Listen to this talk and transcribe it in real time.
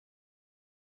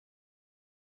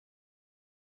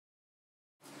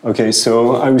Okay,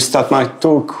 so I will start my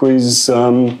talk with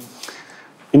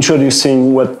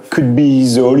introducing what could be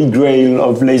the holy grail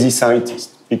of lazy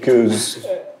scientists, because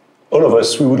all of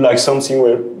us, we would like something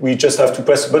where we just have to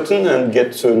press a button and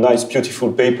get a nice,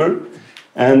 beautiful paper,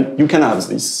 and you can have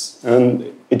this,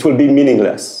 and it will be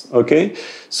meaningless, okay?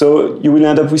 So you will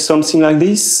end up with something like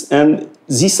this, and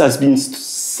this has been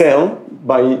sold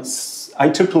by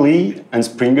IEEE and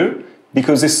Springer,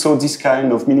 because they saw this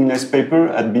kind of meaningless paper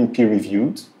had been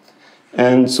peer-reviewed.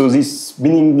 And so this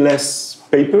meaningless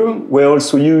paper were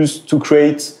also used to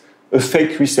create a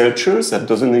fake researcher that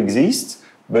doesn't exist,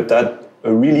 but had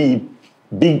a really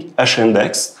big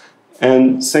H-index.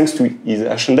 And thanks to his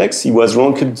H-index, he was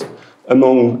ranked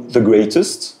among the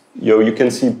greatest. You can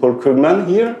see Paul Krugman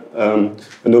here,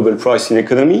 a Nobel Prize in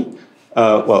Economy,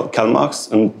 well, Karl Marx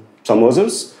and some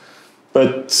others.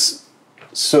 But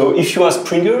so if you are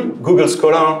Springer, Google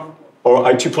Scholar, or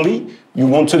IEEE, you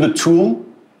wanted a tool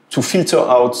to filter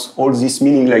out all this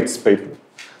meaningless paper.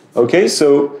 Okay,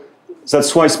 so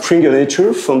that's why Springer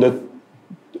Nature founded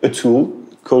a tool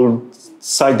called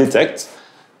SciDetect,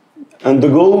 and the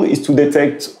goal is to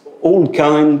detect all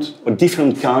kind or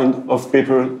different kind of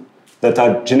paper that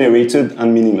are generated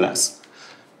and meaningless.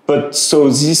 But so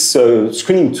this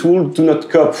screening tool do not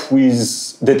cope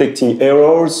with detecting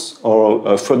errors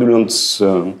or fraudulent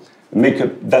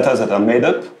data that are made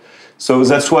up. So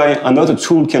that's why another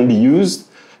tool can be used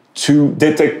to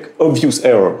detect obvious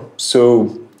error.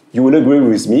 So you will agree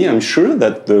with me, I'm sure,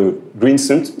 that the green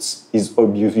sentence is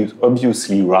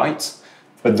obviously right,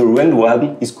 but the red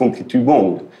one is completely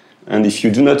wrong. And if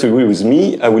you do not agree with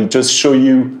me, I will just show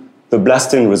you the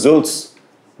Blastn results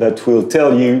that will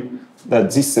tell you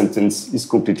that this sentence is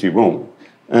completely wrong.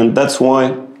 And that's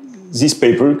why this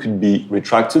paper could be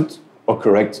retracted or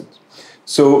corrected.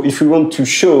 So if we want to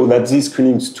show that these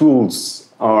screening tools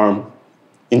are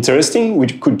interesting, we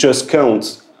could just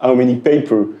count how many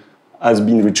paper has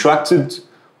been retracted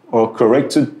or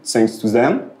corrected thanks to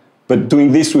them. But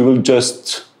doing this, we will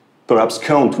just perhaps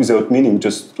count without meaning,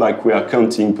 just like we are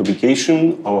counting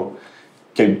publication or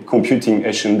computing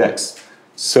H-index.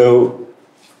 So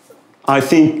I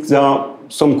think there are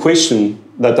some questions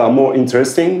that are more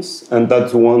interesting, and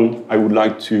that's the one I would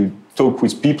like to talk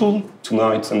with people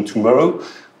tonight and tomorrow.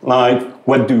 Like,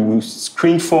 what do we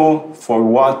screen for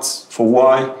what, for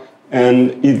why,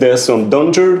 and if there's some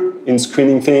danger in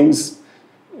screening things.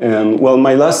 And well,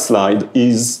 my last slide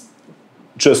is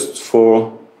just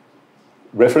for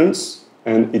reference,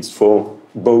 and it's for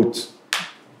both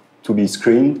to be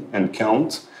screened and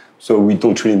count. So we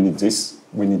don't really need this.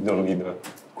 We need only the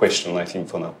question, I think,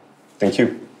 for now. Thank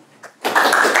you.